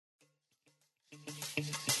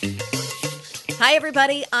Hi,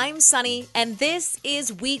 everybody. I'm Sunny, and this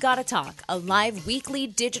is We Gotta Talk, a live weekly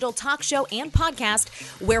digital talk show and podcast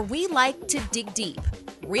where we like to dig deep.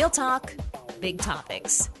 Real talk, big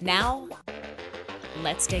topics. Now,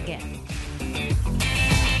 let's dig in.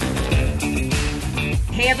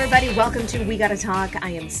 Hey, everybody. Welcome to We Gotta Talk. I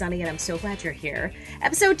am Sunny, and I'm so glad you're here.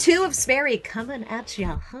 Episode 2 of Sperry coming at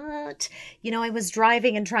ya hot. You know, I was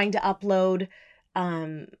driving and trying to upload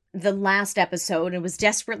the last episode and was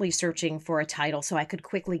desperately searching for a title so I could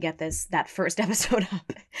quickly get that first episode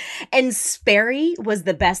up. And Sperry was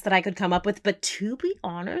the best that I could come up with, but to be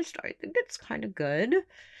honest, I think it's kind of good.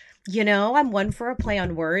 You know, I'm one for a play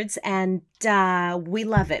on words, and we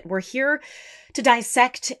love it. We're here to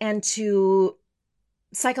dissect and to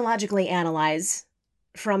psychologically analyze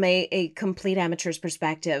from a complete amateur's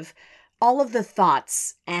perspective all of the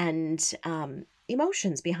thoughts and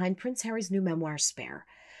emotions behind Prince Harry's new memoir, Spare.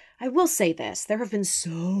 I will say this, there have been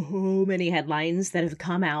so many headlines that have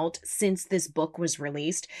come out since this book was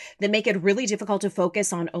released that make it really difficult to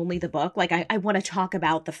focus on only the book. Like, I want to talk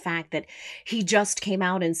about the fact that he just came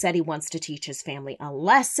out and said he wants to teach his family a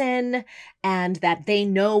lesson and that they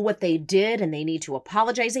know what they did and they need to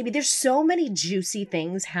apologize. I mean, there's so many juicy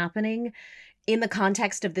things happening in the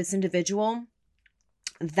context of this individual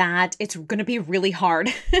that it's going to be really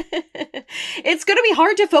hard. It's going to be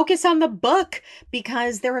hard to focus on the book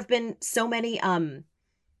because there have been so many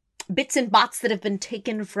bits and bots that have been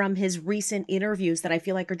taken from his recent interviews that I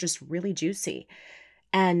feel like are just really juicy.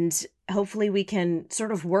 And hopefully we can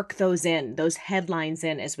sort of work those headlines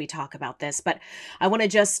in as we talk about this. But I want to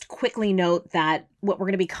just quickly note that what we're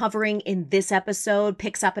going to be covering in this episode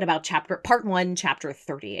picks up at about part 1, chapter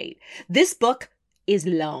 38. This book is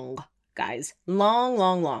long. Guys,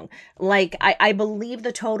 long. Like, I believe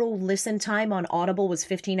the total listen time on Audible was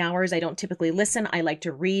 15 hours. I don't typically listen. I like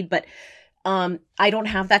to read, but I don't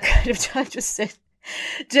have that kind of time to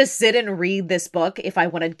sit and read this book if I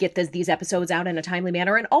want to get these episodes out in a timely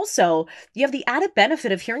manner. And also, you have the added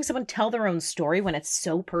benefit of hearing someone tell their own story when it's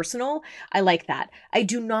so personal. I like that. I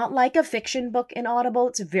do not like a fiction book in Audible.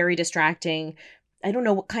 It's very distracting. I don't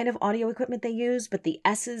know what kind of audio equipment they use, but the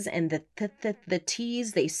S's and the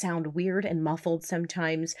T's, they sound weird and muffled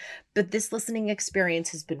sometimes. But this listening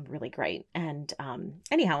experience has been really great. And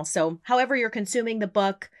anyhow, so however you're consuming the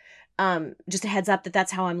book, just a heads up that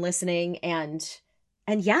that's how I'm listening. And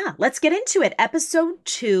yeah, let's get into it. Episode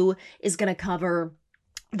 2 is going to cover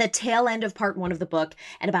the tail end of part 1 of the book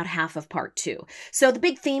and about half of part 2. So the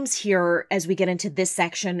big themes here as we get into this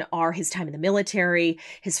section are his time in the military,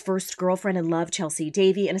 his first girlfriend and love, Chelsea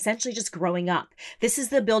Davy, and essentially just growing up. This is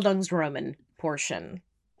the Bildungsroman portion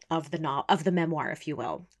of the memoir, if you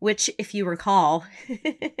will, which, if you recall,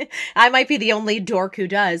 I might be the only dork who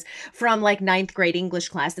does, from like 9th grade English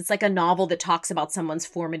class. It's like a novel that talks about someone's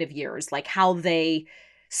formative years, like how they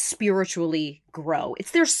spiritually grow.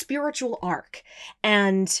 It's their spiritual arc.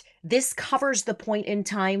 And this covers the point in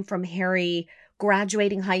time from Harry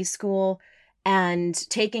graduating high school and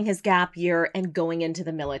taking his gap year and going into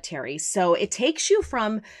the military. So it takes you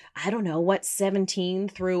from, 17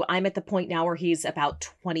 through, I'm at the point now where he's about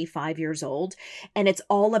 25 years old. And it's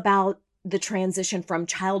all about the transition from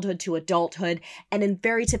childhood to adulthood. And in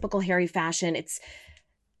very typical Harry fashion, it's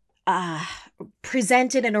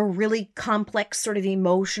presented in a really complex, sort of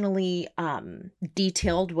emotionally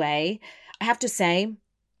detailed way. I have to say,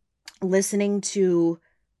 listening to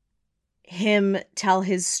him tell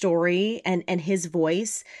his story and his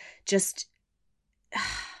voice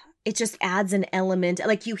it just adds an element.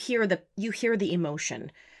 Like, you hear the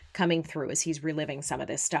emotion coming through as he's reliving some of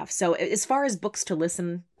this stuff. So as far as books to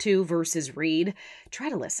listen to versus read, try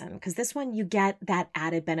to listen, because this one you get that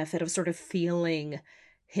added benefit of sort of feeling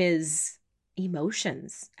his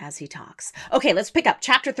emotions as he talks. Okay, let's pick up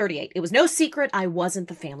chapter 38. It was no secret I wasn't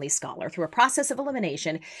the family scholar. Through a process of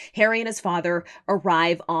elimination, Harry and his father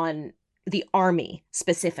arrive on the army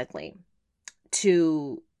specifically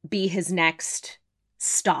to be his next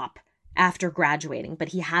stop after graduating. But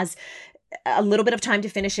he has a little bit of time to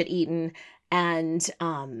finish at Eton, and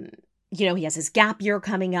he has his gap year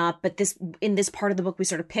coming up. But in this part of the book, we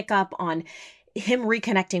sort of pick up on him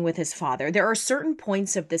reconnecting with his father. There are certain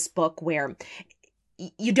points of this book where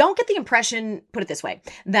you don't get the impression, put it this way,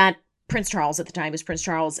 that Prince Charles at the time is Prince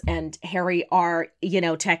Charles and Harry are,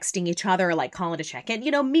 texting each other, like calling to check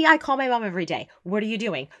in. Me, I call my mom every day. What are you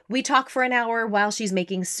doing? We talk for an hour while she's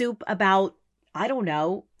making soup about, I don't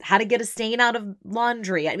know, how to get a stain out of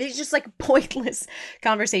laundry. I mean, it's just like pointless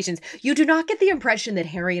conversations. You do not get the impression that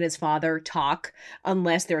Harry and his father talk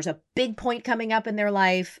unless there's a big point coming up in their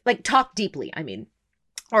life. Like, talk deeply, I mean.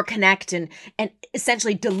 or connect and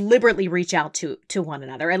essentially deliberately reach out to one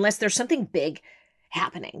another unless there's something big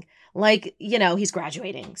happening. Like, he's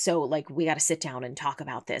graduating. So like we got to sit down and talk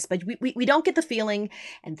about this. But we don't get the feeling,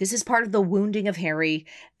 and this is part of the wounding of Harry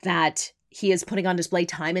that he is putting on display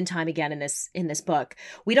time and time again in this book.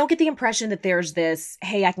 We don't get the impression that there's this,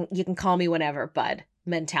 hey, you can call me whenever, bud,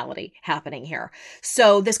 mentality happening here.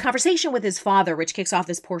 So this conversation with his father, which kicks off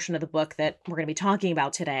this portion of the book that we're going to be talking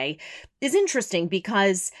about today, is interesting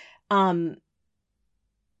because they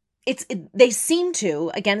seem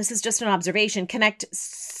to, again, this is just an observation, connect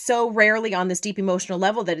so rarely on this deep emotional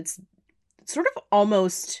level that it's sort of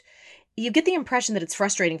almost, you get the impression that it's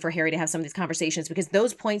frustrating for Harry to have some of these conversations because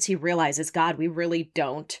those points he realizes, God, we really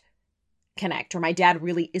don't connect, or my dad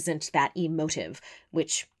really isn't that emotive,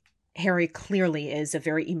 which Harry clearly is a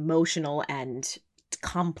very emotional and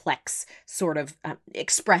complex sort of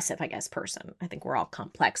expressive, I guess, person. I think we're all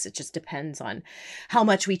complex. It just depends on how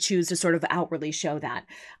much we choose to sort of outwardly show that.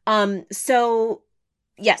 So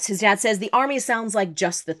yes, his dad says the army sounds like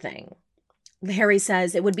just the thing. Harry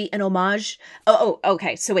says it would be an homage.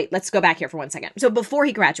 Okay. So wait, let's go back here for 1 second. So before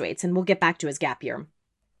he graduates, and we'll get back to his gap year,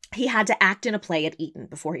 he had to act in a play at Eton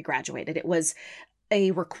before he graduated. It was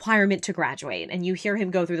a requirement to graduate. And you hear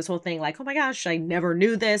him go through this whole thing like, oh my gosh, I never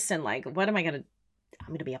knew this. And like, what am I going to, I'm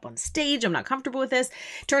going to be up on stage. I'm not comfortable with this.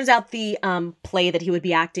 Turns out the play that he would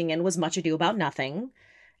be acting in was Much Ado About Nothing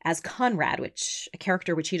as Conrad, a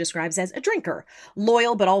character which he describes as a drinker,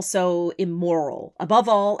 loyal but also immoral, above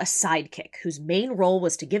all a sidekick whose main role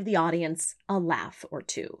was to give the audience a laugh or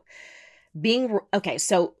two.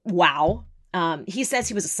 Wow. He says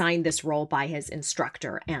he was assigned this role by his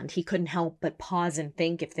instructor, and he couldn't help but pause and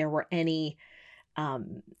think if there were any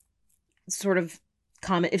sort of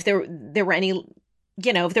comment, if there were any,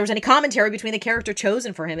 if there was any commentary between the character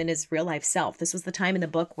chosen for him and his real life self. This was the time in the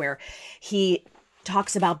book where he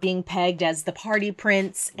talks about being pegged as the party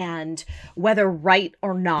prince and whether right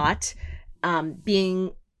or not,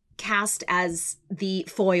 being cast as the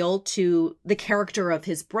foil to the character of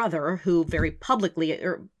his brother, who very publicly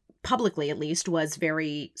at least, was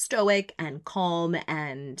very stoic and calm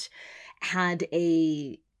and had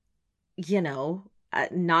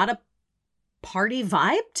not a party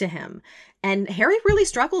vibe to him. And Harry really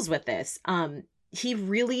struggles with this. He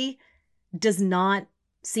really does not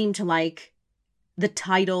seem to like the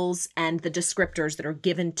titles and the descriptors that are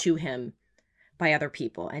given to him by other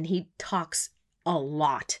people. And he talks a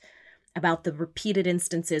lot about the repeated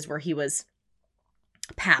instances where he was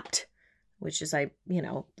papped, which is, the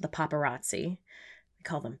paparazzi. We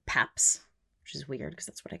call them paps, which is weird because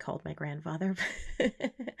that's what I called my grandfather.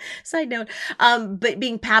 Side note. But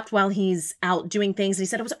being papped while he's out doing things. And he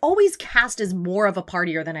said, I was always cast as more of a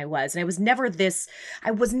partier than I was. And I was never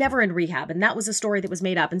in rehab. And that was a story that was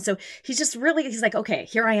made up. And so he's like, okay,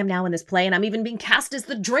 here I am now in this play. And I'm even being cast as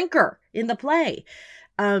the drinker in the play.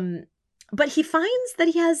 But he finds that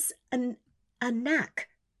he has a knack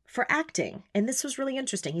for acting. And this was really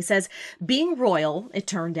interesting. He says, being royal, it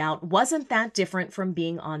turned out, wasn't that different from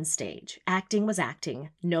being on stage. Acting was acting,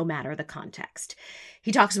 no matter the context.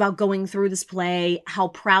 He talks about going through this play, how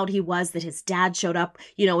proud he was that his dad showed up.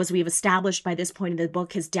 As we've established by this point in the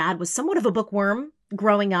book, his dad was somewhat of a bookworm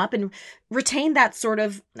growing up and retained that sort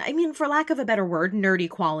of, for lack of a better word, nerdy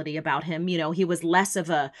quality about him. He was less of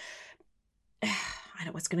a, I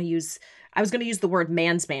was going to use the word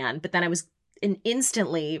man's man, but then I was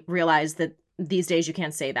instantly realized that these days you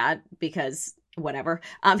can't say that because whatever.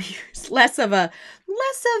 He's less of a,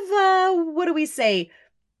 what do we say?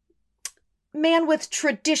 Man with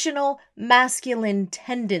traditional masculine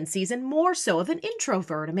tendencies and more so of an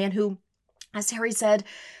introvert, a man who, as Harry said,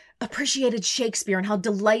 appreciated Shakespeare and how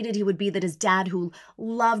delighted he would be that his dad, who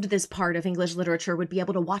loved this part of English literature, would be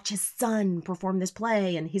able to watch his son perform this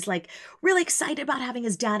play. And he's like really excited about having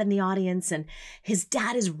his dad in the audience. And his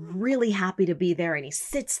dad is really happy to be there. And he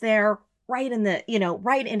sits there right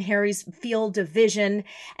in Harry's field of vision.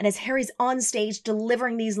 And as Harry's on stage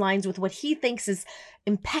delivering these lines with what he thinks is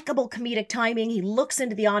impeccable comedic timing, he looks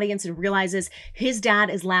into the audience and realizes his dad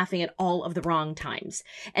is laughing at all of the wrong times.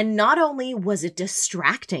 And not only was it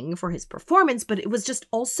distracting for his performance, but it was just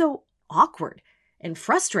also awkward and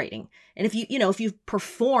frustrating. And if you've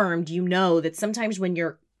performed, that sometimes when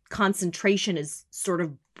your concentration is sort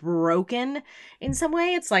of broken in some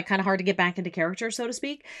way, it's like kind of hard to get back into character, so to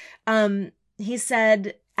speak. He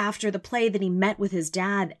said after the play that he met with his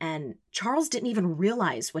dad, and Charles didn't even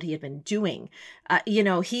realize what he had been doing.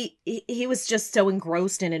 He was just so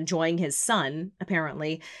engrossed in enjoying his son,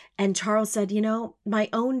 apparently. And Charles said, my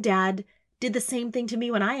own dad did the same thing to me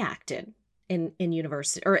when I acted. in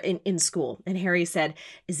university or in school. And Harry said,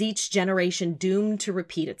 is each generation doomed to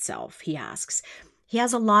repeat itself? He asks. He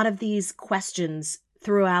has a lot of these questions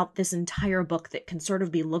throughout this entire book that can sort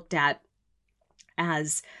of be looked at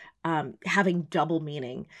as having double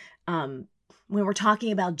meaning. When we're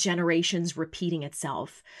talking about generations repeating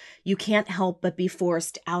itself, you can't help but be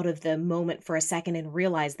forced out of the moment for a second and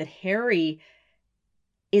realize that Harry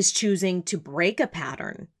is choosing to break a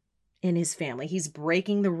pattern in his family. He's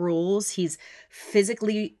breaking the rules. He's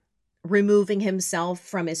physically removing himself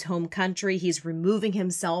from his home country. He's removing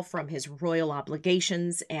himself from his royal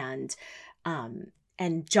obligations and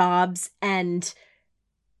jobs. And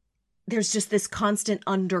there's just this constant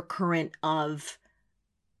undercurrent of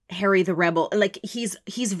Harry the Rebel. Like he's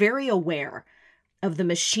very aware of the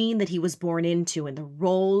machine that he was born into and the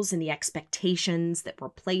roles and the expectations that were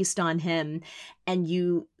placed on him. And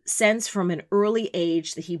you sense from an early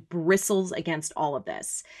age that he bristles against all of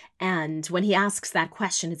this. And when he asks that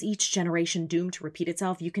question, is each generation doomed to repeat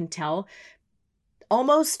itself? You can tell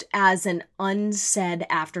almost as an unsaid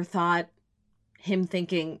afterthought, him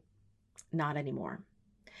thinking, not anymore.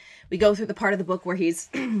 We go through the part of the book where he's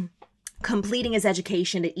completing his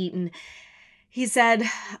education at Eton. He said,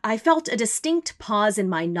 I felt a distinct pause in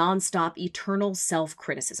my nonstop eternal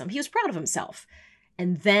self-criticism. He was proud of himself.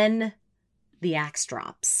 And then the axe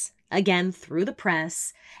drops. Again, through the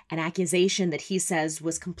press, an accusation that he says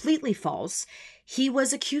was completely false. He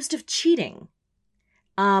was accused of cheating.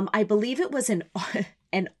 I believe it was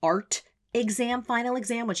an art exam, final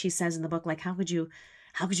exam, which he says in the book, like, how could you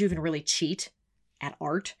even really cheat at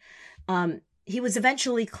art? He was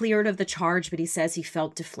eventually cleared of the charge, but he says he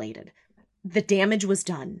felt deflated. The damage was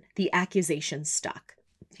done. The accusation stuck.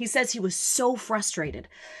 He says he was so frustrated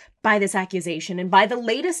by this accusation and by the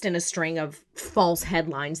latest in a string of false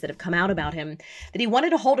headlines that have come out about him that he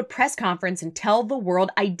wanted to hold a press conference and tell the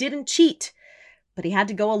world, I didn't cheat. But he had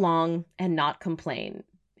to go along and not complain.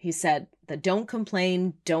 He said the don't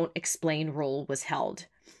complain, don't explain rule was held.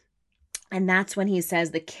 And that's when he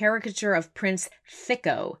says the caricature of Prince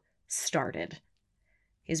Thicko started.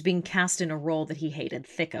 He's being cast in a role that he hated.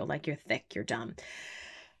 Thicko, like you're thick, you're dumb.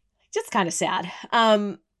 Just kind of sad.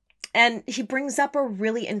 And he brings up a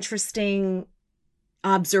really interesting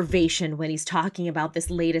observation when he's talking about this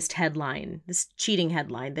latest headline, this cheating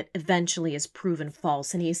headline that eventually is proven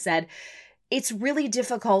false. And he said, it's really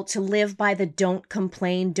difficult to live by the don't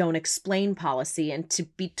complain, don't explain policy and to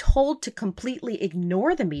be told to completely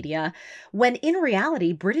ignore the media when in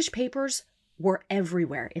reality, British papers were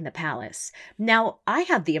everywhere in the palace. Now, I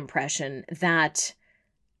had the impression that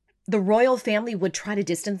the royal family would try to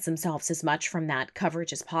distance themselves as much from that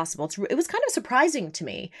coverage as possible. It was kind of surprising to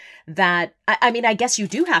me that, I mean, I guess you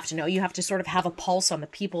do have to know, you have to sort of have a pulse on the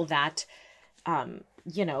people that,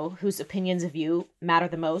 whose opinions of you matter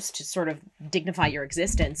the most to sort of dignify your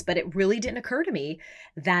existence. But it really didn't occur to me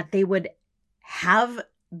that they would have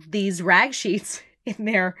these rag sheets in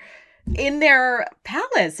their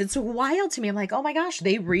palace. It's wild to me. I'm like, oh my gosh,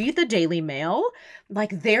 they read the Daily Mail.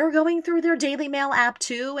 Like they're going through their Daily Mail app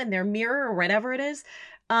too, and their Mirror or whatever it is.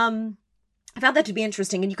 I found that to be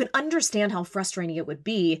interesting, and you can understand how frustrating it would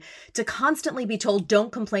be to constantly be told,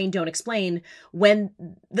 don't complain, don't explain, when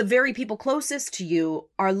the very people closest to you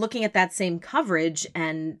are looking at that same coverage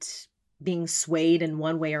and being swayed in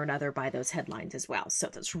one way or another by those headlines as well. So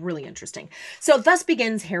that's really interesting. So thus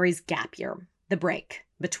begins Harry's gap year, the break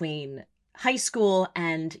between high school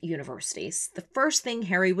and universities. The first thing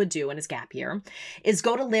Harry would do in his gap year is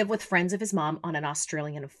go to live with friends of his mom on an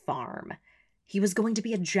Australian farm. He was going to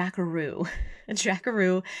be a jackaroo. A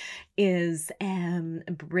jackaroo is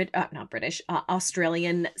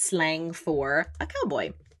Australian slang for a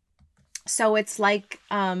cowboy. So it's like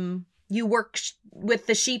you work with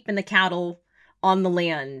the sheep and the cattle on the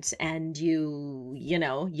land, and you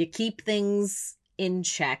keep things in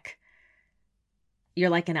check. You're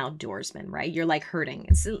like an outdoorsman, right? You're like herding.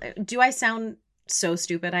 Do I sound so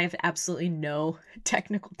stupid? I have absolutely no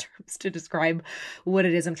technical terms to describe what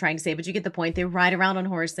it is I'm trying to say, but you get the point. They ride around on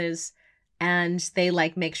horses and they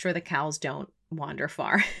like make sure the cows don't wander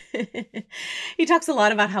far. He talks a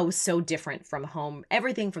lot about how it was so different from home.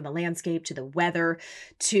 Everything from the landscape to the weather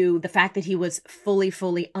to the fact that he was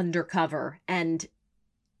fully undercover and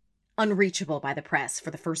unreachable by the press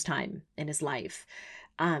for the first time in his life.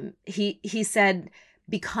 He said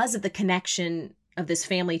because of the connection of this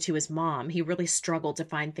family to his mom, he really struggled to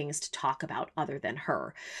find things to talk about other than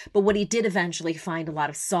her. But what he did eventually find a lot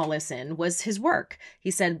of solace in was his work.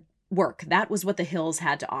 He said work, that was what the hills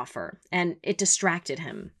had to offer, and it distracted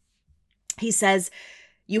him. He says,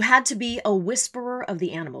 You had to be a whisperer of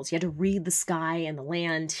the animals. You had to read the sky and the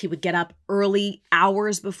land. He would get up early,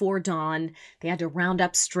 hours before dawn. They had to round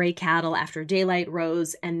up stray cattle after daylight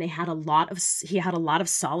rose, and he had a lot of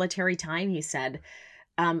solitary time, he said,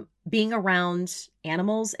 being around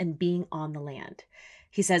animals and being on the land.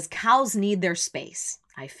 He says, cows need their space.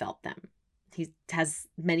 I felt them. He has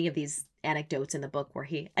many of these anecdotes in the book where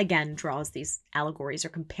he, again, draws these allegories or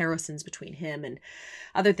comparisons between him and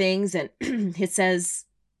other things. And it says,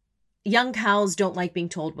 young cows don't like being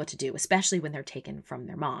told what to do, especially when they're taken from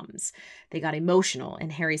their moms. They got emotional,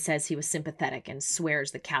 and Harry says he was sympathetic and swears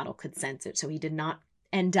the cattle could sense it. So he did not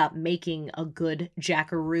end up making a good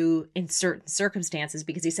jackaroo in certain circumstances,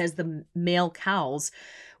 because he says the male cows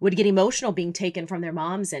would get emotional being taken from their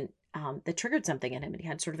moms, and that triggered something in him, and he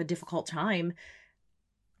had sort of a difficult time,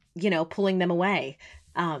 pulling them away.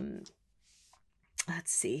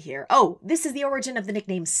 Let's see here. Oh, this is the origin of the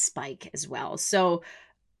nickname Spike as well. So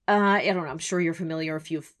I don't know, I'm sure you're familiar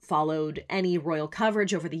if you've followed any royal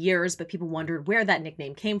coverage over the years, but people wondered where that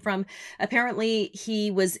nickname came from. Apparently,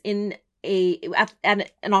 he was in at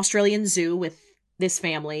an Australian zoo with this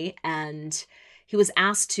family, and he was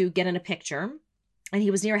asked to get in a picture, and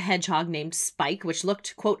he was near a hedgehog named Spike, which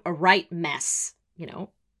looked, quote, a right mess,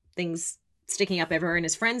 things sticking up everywhere. And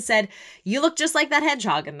his friend said, "You look just like that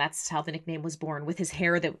hedgehog." And that's how the nickname was born, with his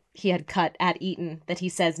hair that he had cut at Eton that he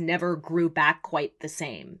says never grew back quite the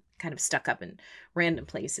same, kind of stuck up in random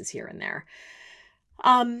places here and there.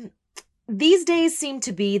 These days seem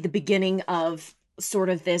to be the beginning of sort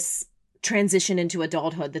of this transition into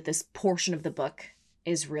adulthood that this portion of the book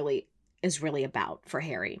is really about for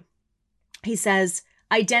Harry. He says,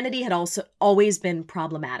 identity had also always been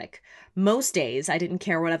problematic. Most days, I didn't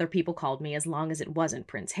care what other people called me as long as it wasn't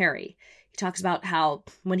Prince Harry. He talks about how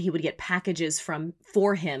when he would get packages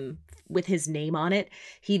for him with his name on it,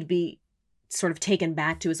 he'd be sort of taken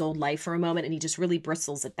back to his old life for a moment, and he just really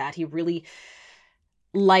bristles at that. He really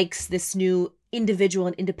likes this new individual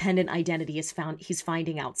and independent identity he's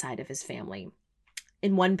finding outside of his family.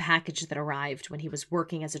 In one package that arrived when he was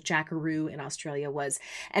working as a jackaroo in Australia was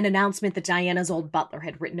an announcement that Diana's old butler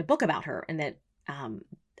had written a book about her, and that,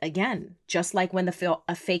 again, just like when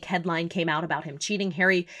a fake headline came out about him cheating,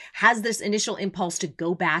 Harry has this initial impulse to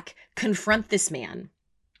go back, confront this man.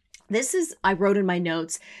 This is, I wrote in my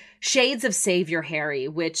notes, shades of Savior Harry,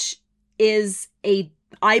 which is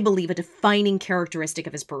I believe, a defining characteristic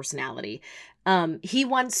of his personality. He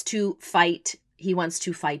wants to fight. He wants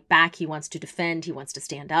to fight back. He wants to defend. He wants to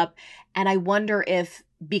stand up. And I wonder if,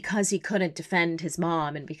 because he couldn't defend his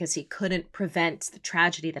mom and because he couldn't prevent the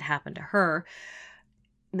tragedy that happened to her,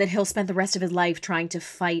 that he'll spend the rest of his life trying to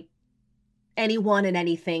fight anyone and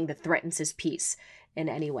anything that threatens his peace in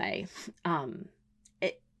any way.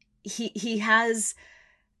 He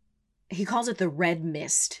calls it the red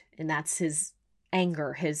mist, and that's his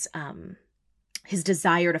anger, his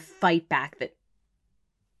desire to fight back, that,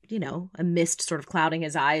 a mist sort of clouding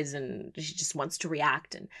his eyes, and he just wants to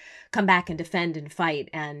react and come back and defend and fight.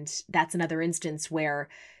 And that's another instance where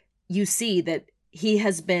you see that he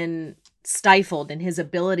has been stifled in his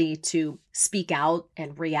ability to speak out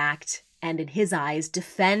and react, and in his eyes,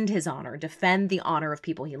 defend his honor, defend the honor of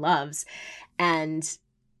people he loves. And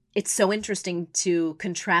it's so interesting to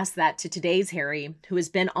contrast that to today's Harry, who has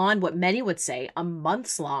been on what many would say a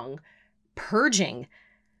months-long purging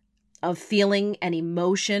of feeling and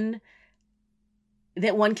emotion,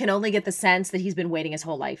 that one can only get the sense that he's been waiting his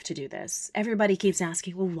whole life to do this. Everybody keeps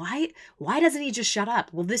asking, well, why doesn't he just shut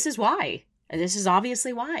up? Well, this is why. This is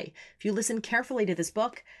obviously why. If you listen carefully to this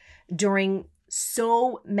book, during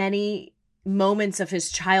so many moments of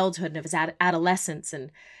his childhood and of his adolescence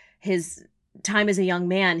and his time as a young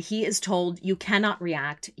man, he is told you cannot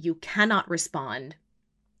react, you cannot respond.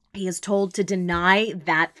 He is told to deny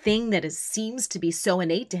that thing that seems to be so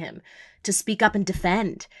innate to him, to speak up and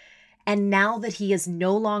defend. And now that he is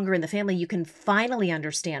no longer in the family, you can finally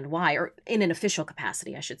understand why, or in an official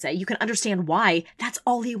capacity, I should say, you can understand why that's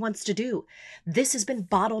all he wants to do. This has been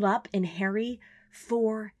bottled up in Harry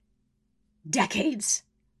for decades.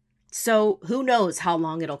 So who knows how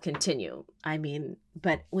long it'll continue? I mean,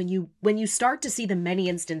 but when you start to see the many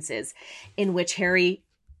instances in which Harry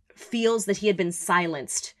feels that he had been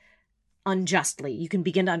silenced unjustly, you can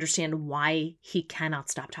begin to understand why he cannot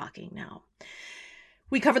stop talking now.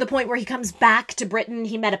 We cover the point where he comes back to Britain.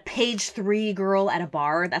 He met a page 3 girl at a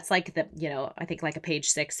bar. That's like I think like a page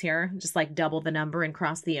 6 here, just like double the number and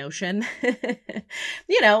cross the ocean,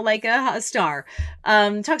 like a star.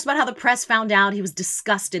 Talks about how the press found out. He was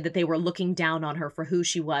disgusted that they were looking down on her for who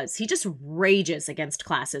she was. He just rages against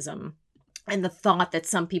classism. and the thought that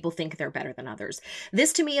some people think they're better than others.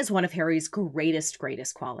 This to me is one of Harry's greatest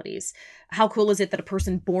qualities. How cool is it that a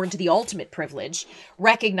person born to the ultimate privilege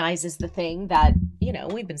recognizes the thing that,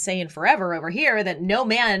 we've been saying forever over here, that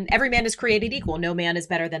every man is created equal. No man is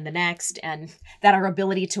better than the next. And that our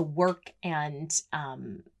ability to work and,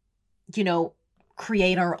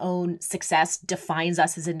 create our own success defines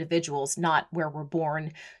us as individuals, not where we're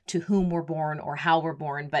born, to whom we're born, or how we're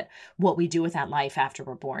born, but what we do with that life after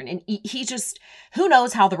we're born. And he just, who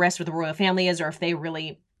knows how the rest of the royal family is, or if they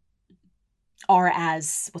really are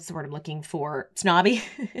as, what's the word I'm looking for, snobby,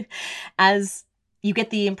 as you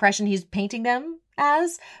get the impression he's painting them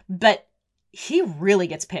as. But he really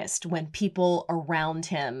gets pissed when people around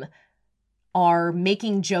him are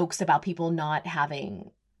making jokes about people not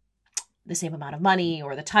having the same amount of money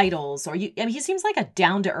or the titles, he seems like a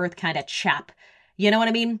down-to-earth kind of chap. You know what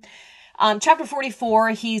I mean? Chapter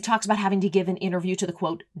 44, he talks about having to give an interview to the,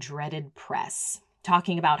 quote, dreaded press,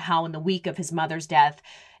 talking about how in the week of his mother's death,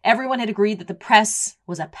 everyone had agreed that the press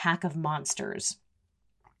was a pack of monsters.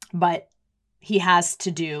 But he has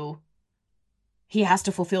to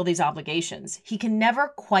fulfill these obligations. He can never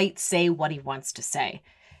quite say what he wants to say,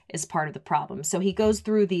 is part of the problem. So he goes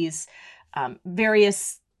through these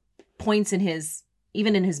various points in his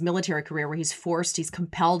military career where he's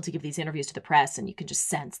compelled to give these interviews to the press, and you can just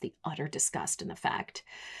sense the utter disgust in the fact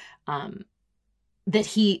that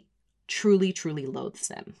he truly, truly loathes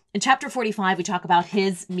them. In chapter 45, we talk about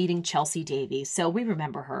his meeting Chelsea Davy. So we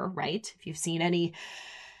remember her, right? If you've seen any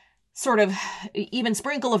sort of even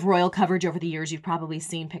sprinkle of royal coverage over the years, you've probably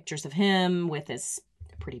seen pictures of him with this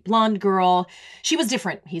pretty blonde girl. She was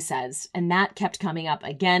different, he says, and that kept coming up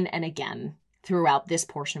again and again throughout this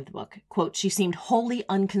portion of the book. Quote, she seemed wholly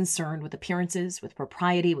unconcerned with appearances, with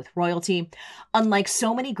propriety, with royalty. Unlike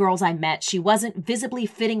so many girls I met, she wasn't visibly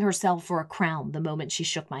fitting herself for a crown the moment she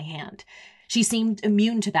shook my hand. She seemed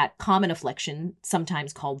immune to that common affliction,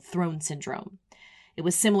 sometimes called throne syndrome. It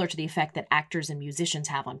was similar to the effect that actors and musicians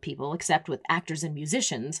have on people, except with actors and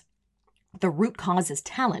musicians, the root cause is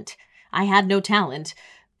talent. I had no talent,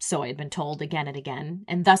 so I had been told again and again,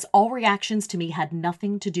 and thus all reactions to me had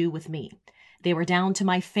nothing to do with me. They were down to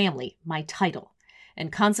my family, my title,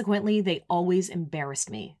 and consequently they always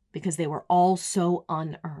embarrassed me because they were all so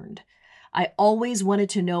unearned. I always wanted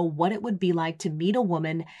to know what it would be like to meet a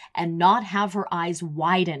woman and not have her eyes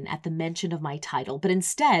widen at the mention of my title, but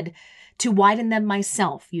instead to widen them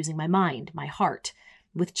myself using my mind, my heart.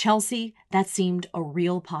 With Chelsea, that seemed a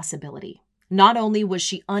real possibility. Not only was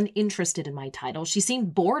she uninterested in my title, she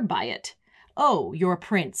seemed bored by it. Oh, you're a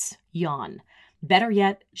prince. Yawn. Better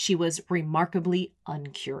yet, she was remarkably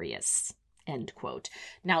uncurious. End quote.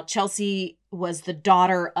 Now, Chelsea was the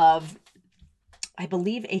daughter of, I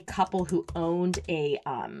believe, a couple who owned a,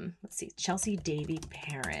 Chelsea Davy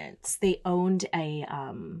parents. They owned a,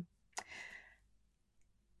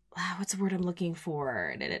 what's the word I'm looking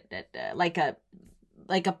for? Like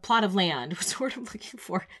a plot of land. What's the word I'm looking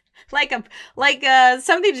for? Like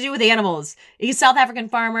something to do with animals. He's a South African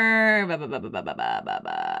farmer.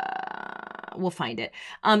 We'll find it.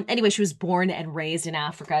 Anyway, she was born and raised in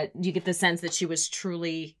Africa. You get the sense that she was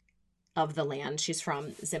truly of the land. She's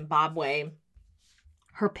from Zimbabwe.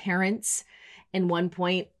 Her parents, in one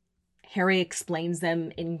point, Harry explains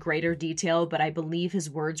them in greater detail, but I believe his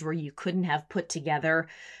words were, you couldn't have put together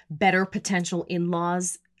better potential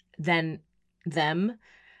in-laws than them.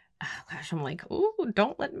 Oh, gosh, I'm like, oh,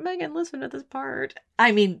 don't let Megan listen to this part.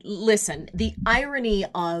 I mean, listen, the irony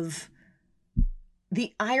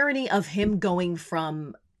of him going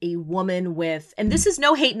from a woman with, and this is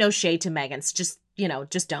no hate, no shade to Megan's, just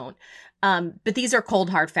don't. But these are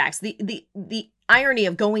cold, hard facts. The irony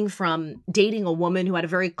of going from dating a woman who had a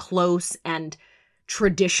very close and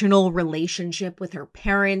traditional relationship with her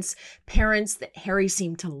parents that Harry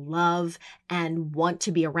seemed to love and want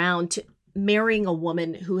to be around, to marrying a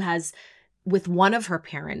woman who has, with one of her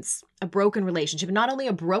parents, a broken relationship. And not only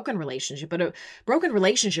a broken relationship, but a broken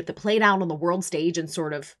relationship that played out on the world stage and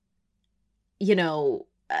sort of,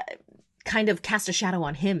 kind of cast a shadow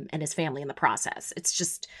on him and his family in the process.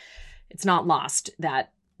 It's not lost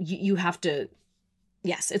that you have to,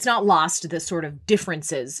 yes, it's not lost the sort of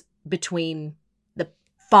differerences between the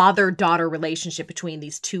father-daughter relationship between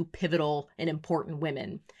these two pivotal and important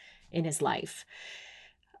women in his life.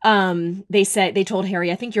 They told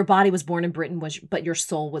Harry, I think your body was born in Britain, but your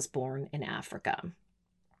soul was born in Africa.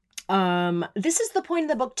 This is the point in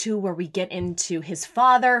the book too, where we get into his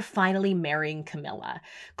father finally marrying Camilla.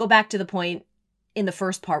 Go back to the point in the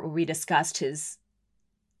first part where we discussed his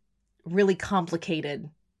really complicated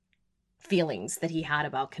feelings that he had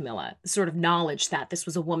about Camilla, sort of knowledge that this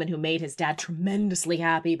was a woman who made his dad tremendously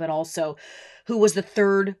happy, but also who was the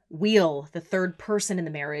third wheel, the third person in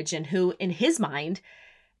the marriage, and who, in his mind,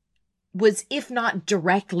 was, if not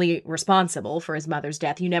directly responsible for his mother's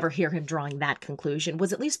death, you never hear him drawing that conclusion,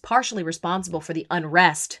 was at least partially responsible for the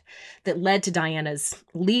unrest that led to Diana's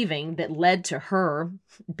leaving, that led to her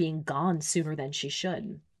being gone sooner than she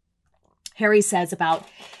should. Harry says about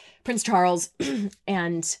Prince Charles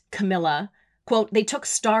and Camilla, quote, "They took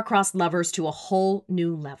star-crossed lovers to a whole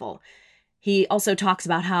new level." He also talks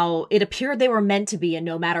about how it appeared they were meant to be, and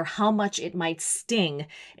no matter how much it might sting,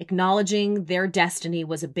 acknowledging their destiny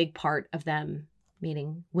was a big part of them,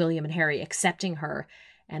 meaning William and Harry, accepting her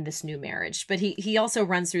and this new marriage. But he also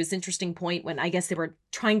runs through this interesting point when I guess they were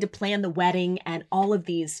trying to plan the wedding and all of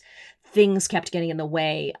these things kept getting in the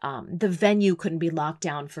way. The venue couldn't be locked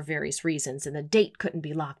down for various reasons, and the date couldn't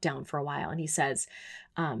be locked down for a while. And he says,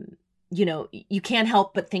 you can't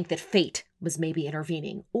help but think that fate was maybe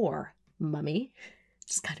intervening, or Mummy,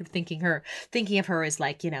 just kind of thinking of her as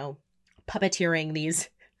like, puppeteering these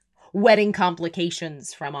wedding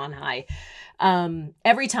complications from on high.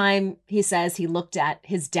 Every time, he says, he looked at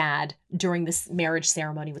his dad during this marriage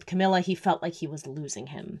ceremony with Camilla, he felt like he was losing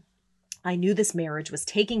him. I knew this marriage was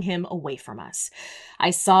taking him away from us.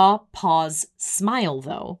 I saw Pa's smile,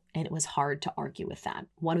 though, and it was hard to argue with that.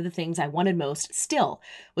 One of the things I wanted most still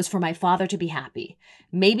was for my father to be happy.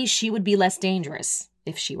 Maybe she would be less dangerous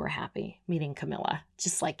if she were happy, meaning Camilla.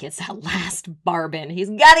 Just like gets that last barb in. He's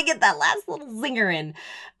got to get that last little zinger in.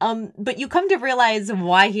 But you come to realize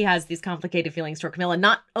why he has these complicated feelings toward Camilla,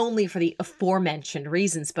 not only for the aforementioned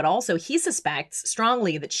reasons, but also he suspects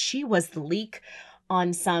strongly that she was the leak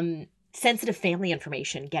on some sensitive family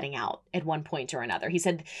information getting out at one point or another. He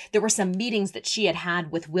said there were some meetings that she had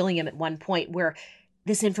had with William at one point where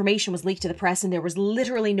this information was leaked to the press and there was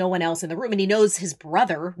literally no one else in the room. And he knows his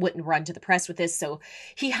brother wouldn't run to the press with this. So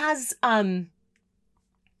he has, kind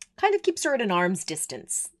of keeps her at an arm's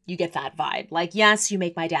distance. You get that vibe. Like, yes, you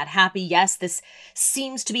make my dad happy. Yes, this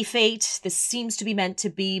seems to be fate. This seems to be meant to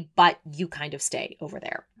be, but you kind of stay over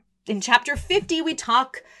there. In chapter 50, we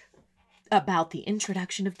talk about the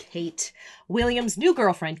introduction of Kate, William's new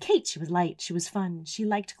girlfriend. Kate, she was light. She was fun. She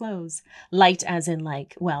liked clothes. Light as in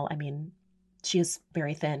like, well, I mean, she is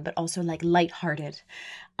very thin, but also like lighthearted.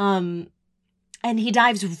 And he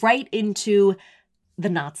dives right into the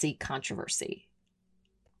Nazi controversy.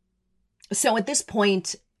 So at this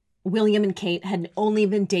point, William and Kate had only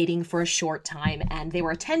been dating for a short time, and they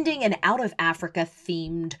were attending an out of Africa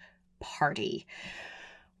themed party.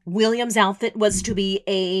 William's outfit was to be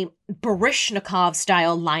a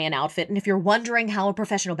Baryshnikov-style lion outfit. And if you're wondering how a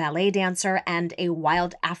professional ballet dancer and a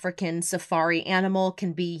wild African safari animal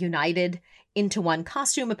can be united into one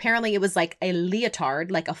costume, apparently it was like a leotard,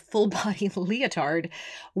 like a full-body leotard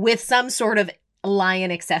with some sort of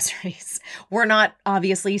lion accessories. We're not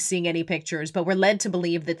obviously seeing any pictures, but we're led to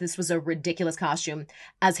believe that this was a ridiculous costume,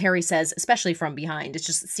 as Harry says, especially from behind. It's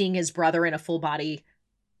just seeing his brother in a full-body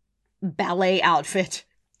ballet outfit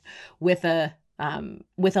with a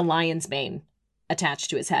lion's mane attached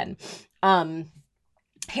to his head.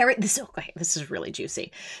 Harry, this is really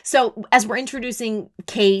juicy. So as we're introducing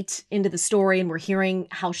Kate into the story and we're hearing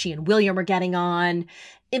how she and William are getting on,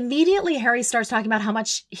 immediately Harry starts talking about how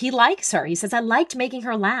much he likes her. He says, I liked making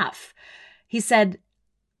her laugh. He said,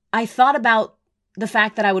 I thought about the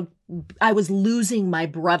fact that I was losing my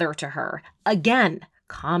brother to her. Again,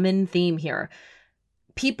 common theme here.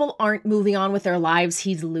 People aren't moving on with their lives.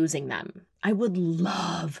 He's losing them. I would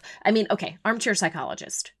love, armchair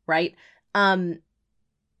psychologist, right?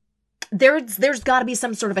 There's got to be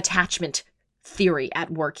some sort of attachment theory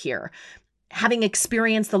at work here. Having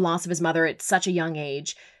experienced the loss of his mother at such a young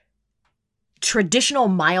age, traditional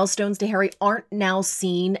milestones to Harry aren't now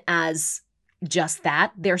seen as just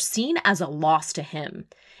that. They're seen as a loss to him.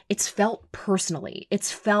 It's felt personally.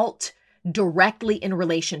 It's felt directly in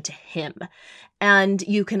relation to him. And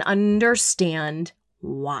you can understand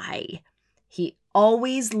why. He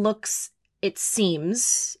always looks, it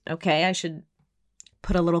seems, okay, I should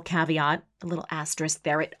put a little caveat, a little asterisk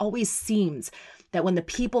there. It always seems that when the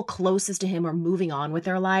people closest to him are moving on with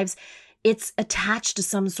their lives, it's attached to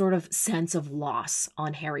some sort of sense of loss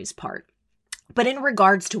on Harry's part. But in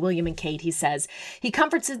regards to William and Kate, he says he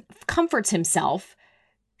comforts himself,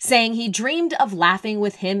 saying he dreamed of laughing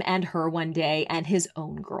with him and her one day and his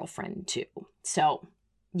own girlfriend too. So,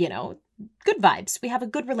 good vibes. We have a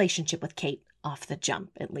good relationship with Kate off the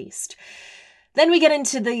jump, at least. Then we get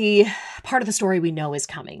into the part of the story we know is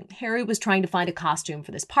coming. Harry was trying to find a costume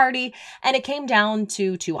for this party, and it came down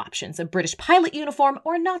to two options, a British pilot uniform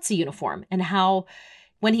or a Nazi uniform, and how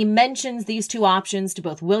When he mentions these two options to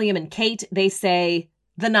both William and Kate, they say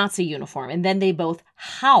the Nazi uniform, and then they both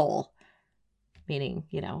howl, meaning,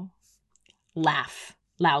 laugh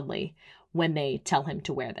loudly when they tell him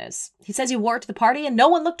to wear this. He says he wore it to the party and no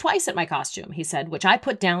one looked twice at my costume, he said, which I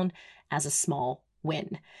put down as a small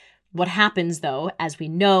win. What happens, though, as we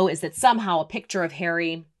know, is that somehow a picture of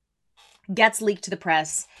Harry gets leaked to the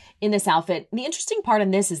press in this outfit. And the interesting part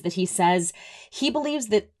in this is that he says he believes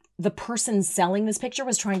that the person selling this picture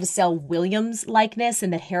was trying to sell William's likeness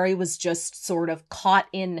and that Harry was just sort of caught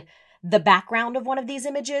in the background of one of these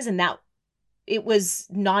images, and that it was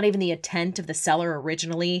not even the intent of the seller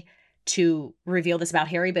originally to reveal this about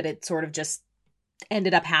Harry, but it sort of just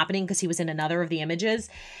ended up happening because he was in another of the images.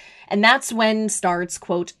 And that's when starts,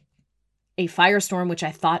 quote, a firestorm which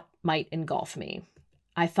I thought might engulf me.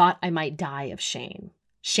 I thought I might die of shame.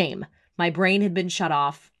 My brain had been shut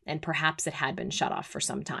off, and perhaps it had been shut off for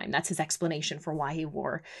some time. That's his explanation for why he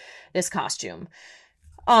wore this costume.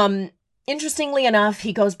 Interestingly enough,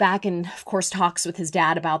 he goes back and, of course, talks with his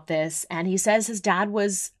dad about this, and he says his dad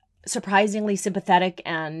was surprisingly sympathetic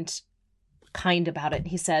and kind about it.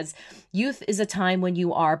 He says, youth is a time when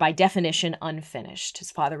you are, by definition, unfinished.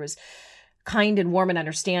 His father was kind and warm and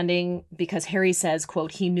understanding because Harry says,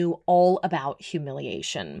 quote, he knew all about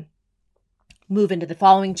humiliation. Move into the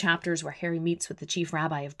following chapters where Harry meets with the chief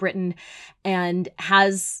rabbi of Britain and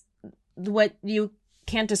has what you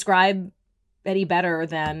can't describe any better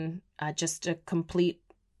than just a complete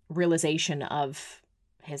realization of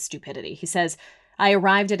his stupidity. He says, I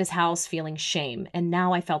arrived at his house feeling shame, and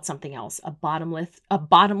now I felt something else, a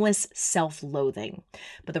bottomless self-loathing.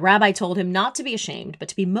 But the rabbi told him not to be ashamed, but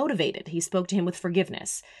to be motivated. He spoke to him with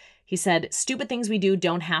forgiveness. He said, stupid things we do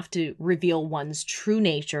don't have to reveal one's true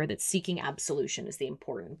nature, that seeking absolution is the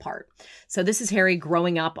important part. So this is Harry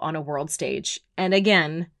growing up on a world stage. And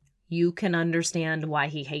again, you can understand why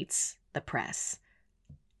he hates the press.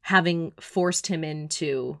 Having forced him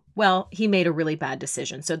into, well, he made a really bad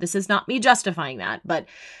decision. So this is not me justifying that, but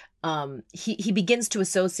he begins to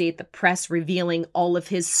associate the press revealing all of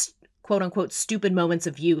his quote unquote stupid moments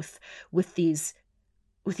of youth with these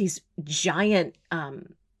giant,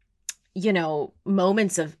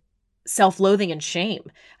 moments of self-loathing and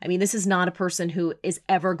shame. I mean, this is not a person who is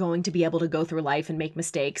ever going to be able to go through life and make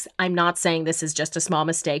mistakes. I'm not saying this is just a small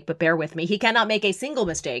mistake, but bear with me. He cannot make a single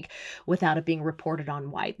mistake without it being reported on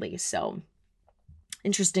widely. So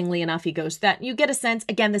interestingly enough, he goes that you get a sense,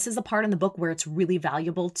 again, this is a part in the book where it's really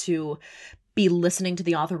valuable to be listening to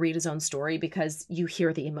the author read his own story because you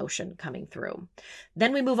hear the emotion coming through.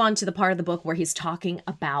 Then we move on to the part of the book where he's talking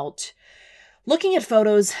about looking at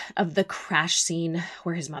photos of the crash scene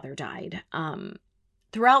where his mother died.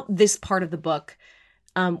 Throughout this part of the book,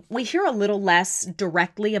 we hear a little less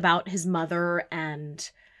directly about his mother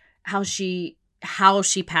and how she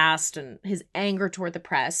passed and his anger toward the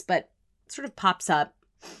press, but it sort of pops up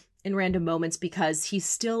in random moments because he's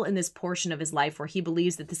still in this portion of his life where he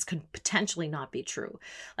believes that this could potentially not be true.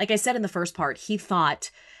 Like I said in the first part, he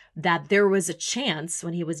thought that there was a chance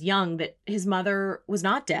when he was young that his mother was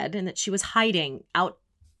not dead and that she was hiding out,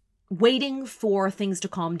 waiting for things to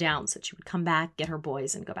calm down so that she would come back, get her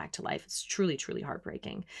boys, and go back to life. It's truly, truly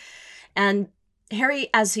heartbreaking. And Harry,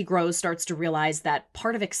 as he grows, starts to realize that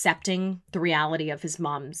part of accepting the reality of his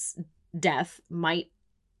mom's death might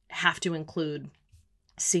have to include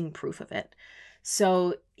seeing proof of it.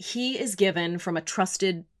 So he is given from a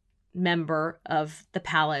trusted member of the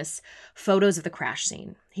palace photos of the crash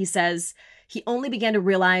scene. He says he only began to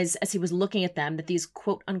realize as he was looking at them that these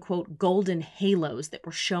quote unquote golden halos that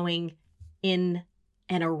were showing in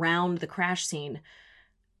and around the crash scene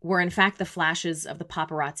were in fact the flashes of the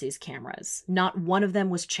paparazzi's cameras. Not one of them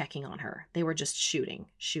was checking on her. They were just shooting.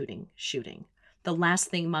 The last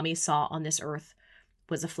thing Mummy saw on this earth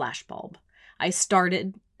was a flashbulb. I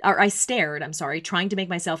stared, trying to make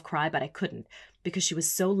myself cry, but I couldn't because she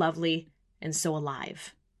was so lovely and so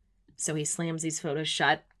alive. So he slams these photos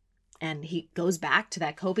shut and he goes back to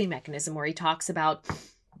that coping mechanism where he talks about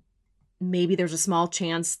maybe there's a small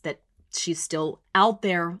chance that she's still out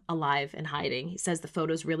there alive and hiding. He says the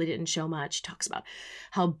photos really didn't show much. He talks about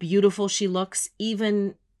how beautiful she looks,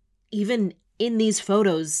 even in these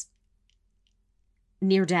photos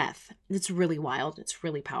near death. It's really wild. It's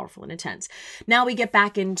really powerful and intense. Now we get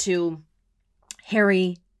back into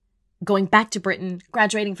Harry going back to Britain,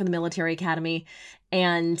 graduating from the military academy.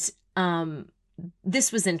 And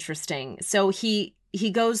this was interesting. So he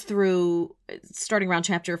goes through, starting around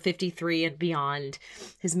chapter 53 and beyond,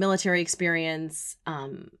 his military experience,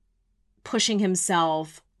 pushing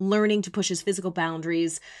himself, learning to push his physical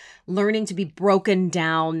boundaries, learning to be broken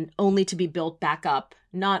down only to be built back up,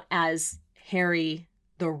 not as Harry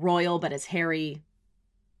the royal, but as Harry,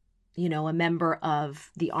 a member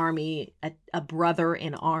of the army, a brother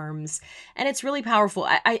in arms. And it's really powerful.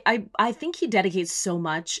 I think he dedicates so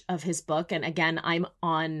much of his book. And again, I'm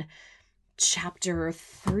on chapter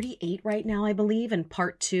 38 right now, I believe, in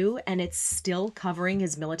part 2, and it's still covering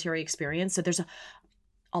his military experience. So there's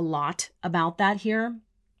a lot about that here.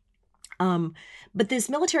 But this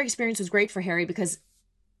military experience was great for Harry because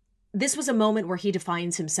this was a moment where he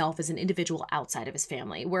defines himself as an individual outside of his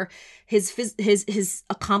family, where his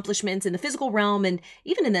accomplishments in the physical realm and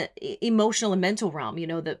even in the emotional and mental realm,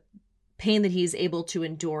 the pain that he's able to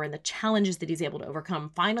endure and the challenges that he's able to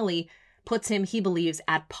overcome finally puts him, he believes,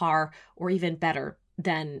 at par or even better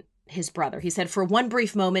than his brother. He said, for one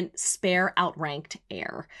brief moment, Spare outranked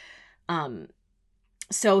Heir.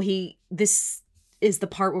 So this is the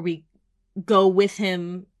part where we go with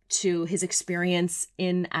him to his experience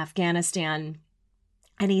in Afghanistan.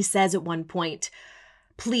 And he says at one point,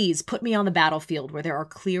 please put me on the battlefield where there are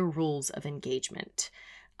clear rules of engagement.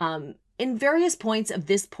 In various points of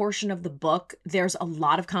this portion of the book, there's a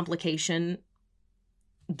lot of complication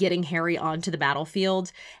getting Harry onto the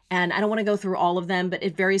battlefield. And I don't want to go through all of them, but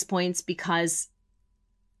at various points, because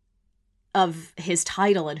of his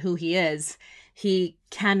title and who he is, he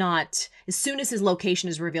cannot, as soon as his location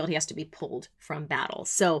is revealed, he has to be pulled from battle.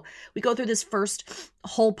 So we go through this first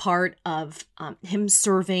whole part of him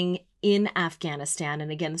serving in Afghanistan. And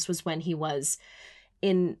again, this was when he was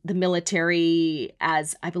in the military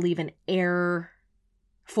as, I believe, an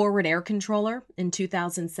forward air controller in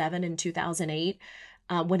 2007 and 2008,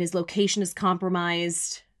 when his location is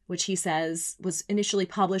compromised, which he says was initially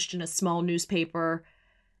published in a small newspaper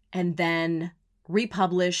and then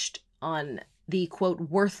republished on the, quote,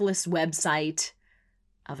 worthless website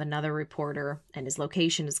of another reporter, and his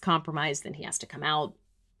location is compromised, then he has to come out.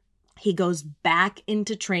 He goes back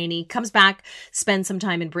into training, comes back, spends some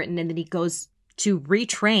time in Britain, and then he goes to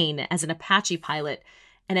retrain as an Apache pilot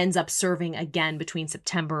and ends up serving again between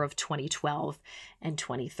September of 2012 and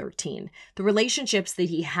 2013. The relationships that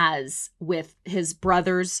he has with his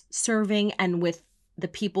brothers serving and with the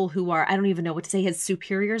people who are, I don't even know what to say, his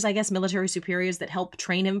superiors, I guess, military superiors that help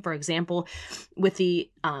train him, for example, with the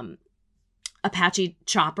Apache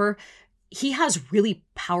chopper, he has really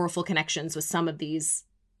powerful connections with some of these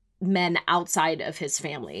men outside of his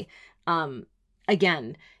family.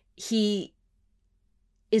 Again, he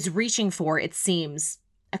is reaching for, it seems,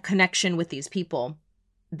 a connection with these people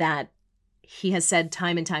that he has said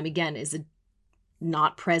time and time again is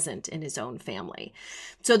not present in his own family.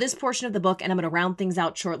 So this portion of the book, and I'm going to round things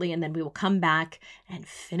out shortly, and then we will come back and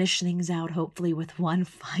finish things out, hopefully with one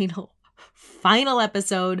final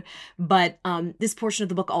episode. But this portion of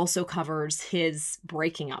the book also covers his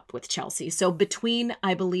breaking up with Chelsea. So between,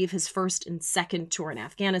 I believe, his first and second tour in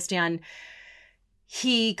Afghanistan,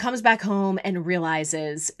 he comes back home and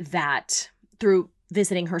realizes that through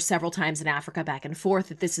visiting her several times in Africa back and forth,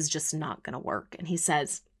 that this is just not going to work. And he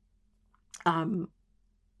says,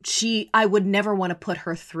 I would never want to put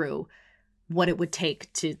her through what it would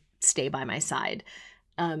take to stay by my side.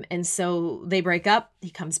 And so they break up. He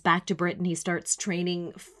comes back to Britain. He starts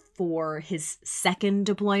training for his second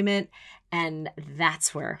deployment. And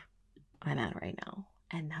that's where I'm at right now.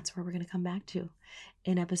 And that's where we're going to come back to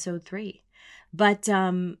in episode 3. But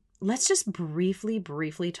let's just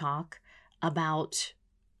briefly talk about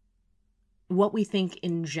what we think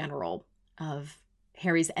in general of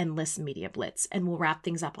Harry's endless media blitz. And we'll wrap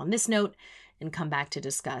things up on this note and come back to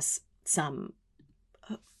discuss some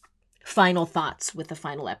final thoughts with the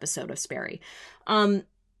final episode of Sperry. I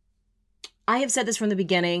have said this from the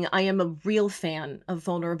beginning. I am a real fan of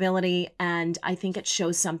vulnerability, and I think it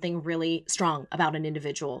shows something really strong about an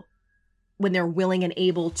individual when they're willing and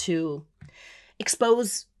able to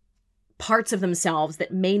expose parts of themselves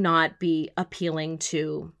that may not be appealing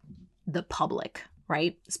to the public,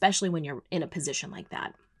 right? Especially when you're in a position like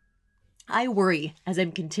that. I worry as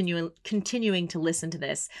I'm continuing to listen to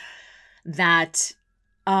this that,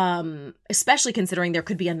 especially considering there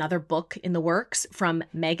could be another book in the works from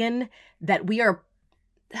Meghan, that we are,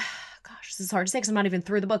 gosh, this is hard to say because I'm not even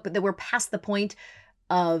through the book, but that we're past the point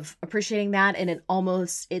of appreciating that. And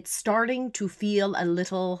it's starting to feel a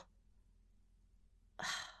little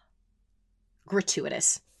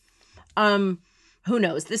gratuitous. Who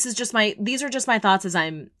knows? These are just my thoughts as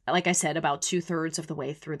I'm, like I said, about 2/3 of the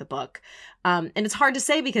way through the book. And it's hard to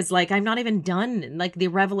say because I'm not even done. Like the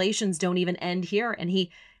revelations don't even end here. And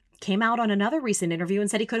he came out on another recent interview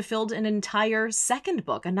and said he could have filled an entire second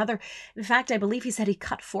book. In fact, I believe he said he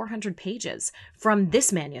cut 400 pages from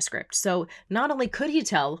this manuscript. So not only could he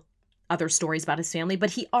tell other stories about his family,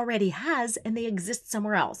 but he already has, and they exist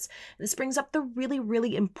somewhere else. This brings up the really,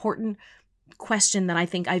 really important question that I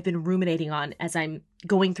think I've been ruminating on as I'm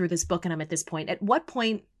going through this book and I'm at this point. At what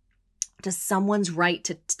point does someone's right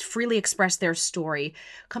to freely express their story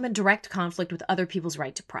come in direct conflict with other people's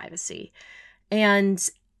right to privacy? And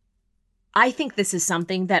I think this is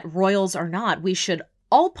something that, royals or not, we should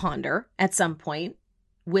all ponder at some point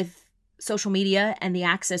with social media and the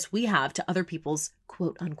access we have to other people's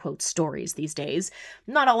quote unquote stories these days.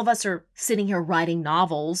 Not all of us are sitting here writing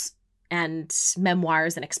novels and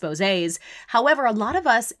memoirs and exposés. However, a lot of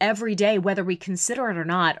us every day, whether we consider it or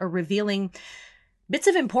not, are revealing bits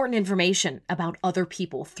of important information about other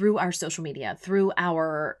people through our social media, through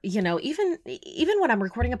our, even when I'm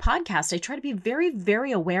recording a podcast, I try to be very,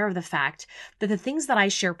 very aware of the fact that the things that I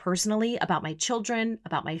share personally about my children,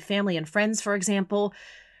 about my family and friends, for example,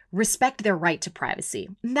 respect their right to privacy.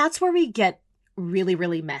 And that's where we get really,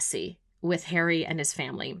 really messy with Harry and his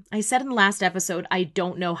family. I said in the last episode, I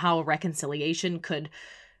don't know how a reconciliation could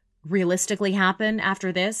realistically happen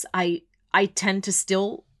after this. I tend to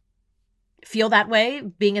still feel that way.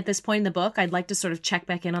 Being at this point in the book, I'd like to sort of check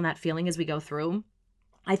back in on that feeling as we go through.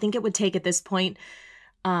 I think it would take at this point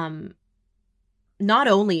not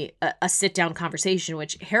only a sit-down conversation,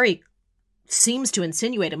 which Harry seems to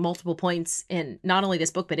insinuate at multiple points in not only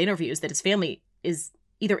this book, but interviews, that his family is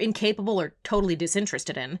either incapable or totally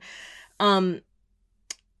disinterested in.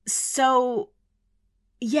 So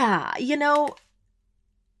yeah,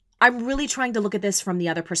 I'm really trying to look at this from the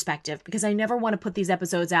other perspective, because I never want to put these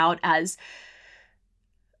episodes out as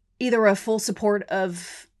either a full support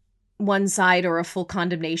of one side or a full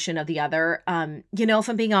condemnation of the other. If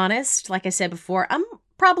I'm being honest, like I said before, I'm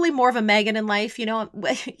probably more of a Meghan in life.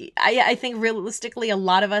 I think realistically, a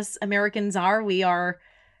lot of us Americans are. We're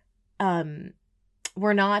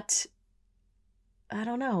not, I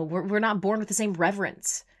don't know, we're not born with the same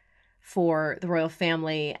reverence for the royal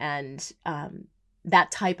family and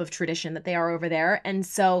that type of tradition that they are over there. And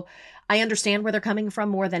so I understand where they're coming from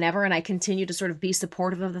more than ever. And I continue to sort of be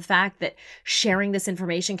supportive of the fact that sharing this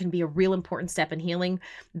information can be a real important step in healing.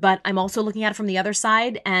 But I'm also looking at it from the other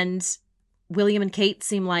side. And William and Kate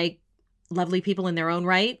seem like lovely people in their own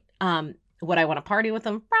right. Would I want to party with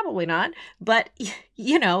them? Probably not. But,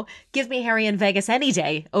 give me Harry in Vegas any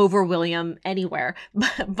day over William anywhere.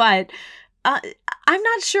 But I'm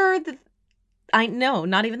not sure that I know,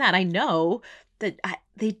 not even that. I know that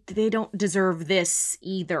they don't deserve this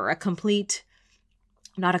either. A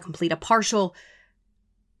partial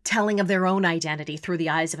telling of their own identity through the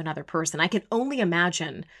eyes of another person. I can only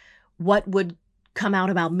imagine what would come out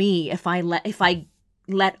about me if I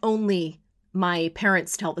let only my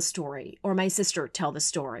parents tell the story, or my sister tell the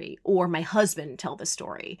story, or my husband tell the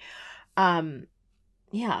story.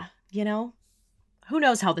 Yeah, who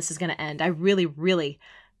knows how this is going to end. I really, really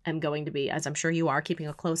am going to be, as I'm sure you are, keeping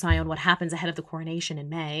a close eye on what happens ahead of the coronation in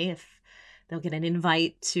May, if they'll get an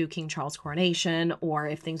invite to King Charles' coronation, or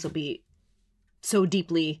if things will be so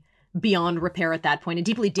deeply beyond repair at that point and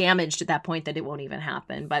deeply damaged at that point that it won't even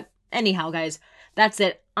happen. But anyhow, guys, that's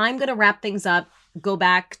it. I'm going to wrap things up, go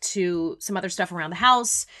back to some other stuff around the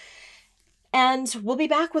house, and we'll be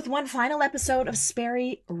back with one final episode of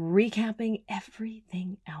Sperry recapping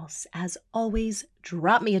everything else. As always,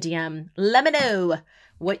 drop me a DM. Let me know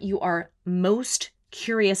what you are most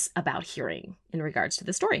curious about hearing in regards to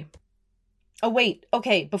the story. Oh, wait.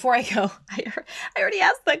 Okay, before I go, I already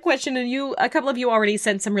asked that question, and a couple of you already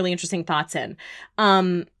sent some really interesting thoughts in.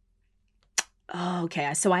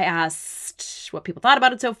 Okay, so I asked what people thought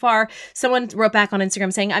about it so far. Someone wrote back on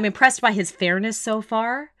Instagram saying, I'm impressed by his fairness so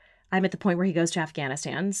far. I'm at the point where he goes to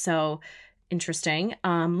Afghanistan, so interesting.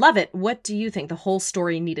 Love it. What do you think? The whole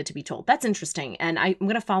story needed to be told. That's interesting, and I'm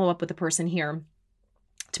going to follow up with the person here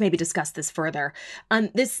to maybe discuss this further.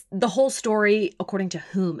 The whole story, according to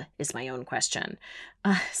whom, is my own question.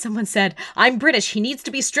 Someone said, I'm British. He needs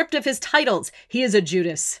to be stripped of his titles. He is a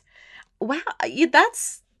Judas. Wow,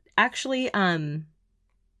 that's actually,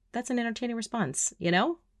 that's an entertaining response,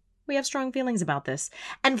 We have strong feelings about this.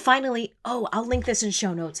 And finally, I'll link this in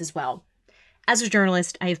show notes as well. As a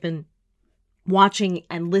journalist, I have been watching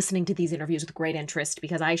and listening to these interviews with great interest,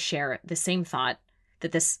 because I share the same thought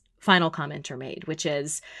that this final commenter made, which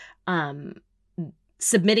is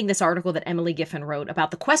submitting this article that Emily Giffen wrote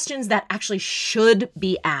about the questions that actually should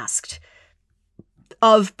be asked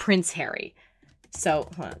of Prince Harry. So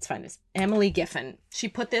let's find this. Emily Giffen. She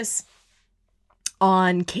put this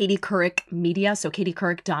on Katie Couric Media, so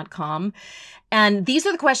katiecouric.com. And these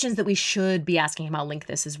are the questions that we should be asking him. I'll link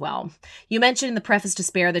this as well. You mentioned in the preface to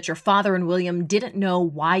Spare that your father and William didn't know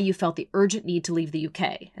why you felt the urgent need to leave the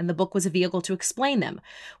UK, and the book was a vehicle to explain them.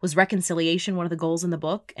 Was reconciliation one of the goals in the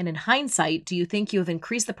book? And in hindsight, do you think you have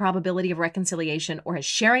increased the probability of reconciliation, or has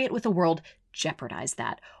sharing it with the world jeopardized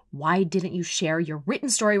that? Why didn't you share your written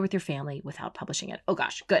story with your family without publishing it? Oh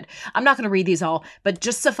gosh, good. I'm not going to read these all, but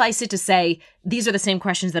just suffice it to say, these are the same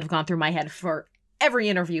questions that have gone through my head for every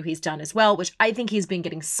interview he's done as well, which I think he's been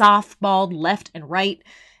getting softballed left and right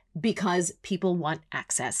because people want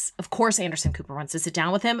access. Of course, Anderson Cooper wants to sit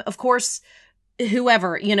down with him. Of course,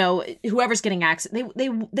 whoever's getting access,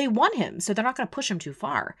 they want him, so they're not going to push him too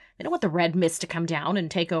far. They don't want the red mist to come down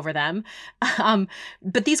and take over them.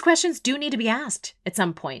 But these questions do need to be asked at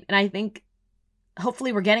some point, and I think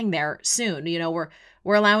hopefully we're getting there soon.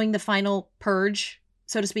 We're allowing the final purge,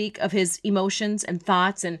 so to speak, of his emotions and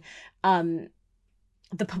thoughts and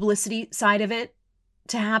the publicity side of it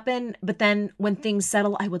to happen. But then when things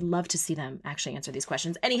settle, I would love to see them actually answer these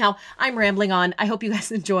questions. Anyhow, I'm rambling on. I hope you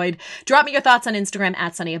guys enjoyed. Drop me your thoughts on Instagram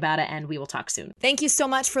at Sunny Abata, and we will talk soon. Thank you so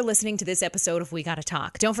much for listening to this episode of We Gotta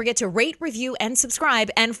Talk. Don't forget to rate, review, and subscribe,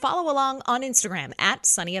 and follow along on Instagram at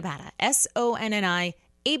Sunny Abata,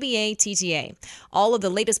 SONNIABATTA. All of the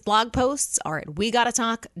latest blog posts are at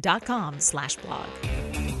wegottatalk.com/blog.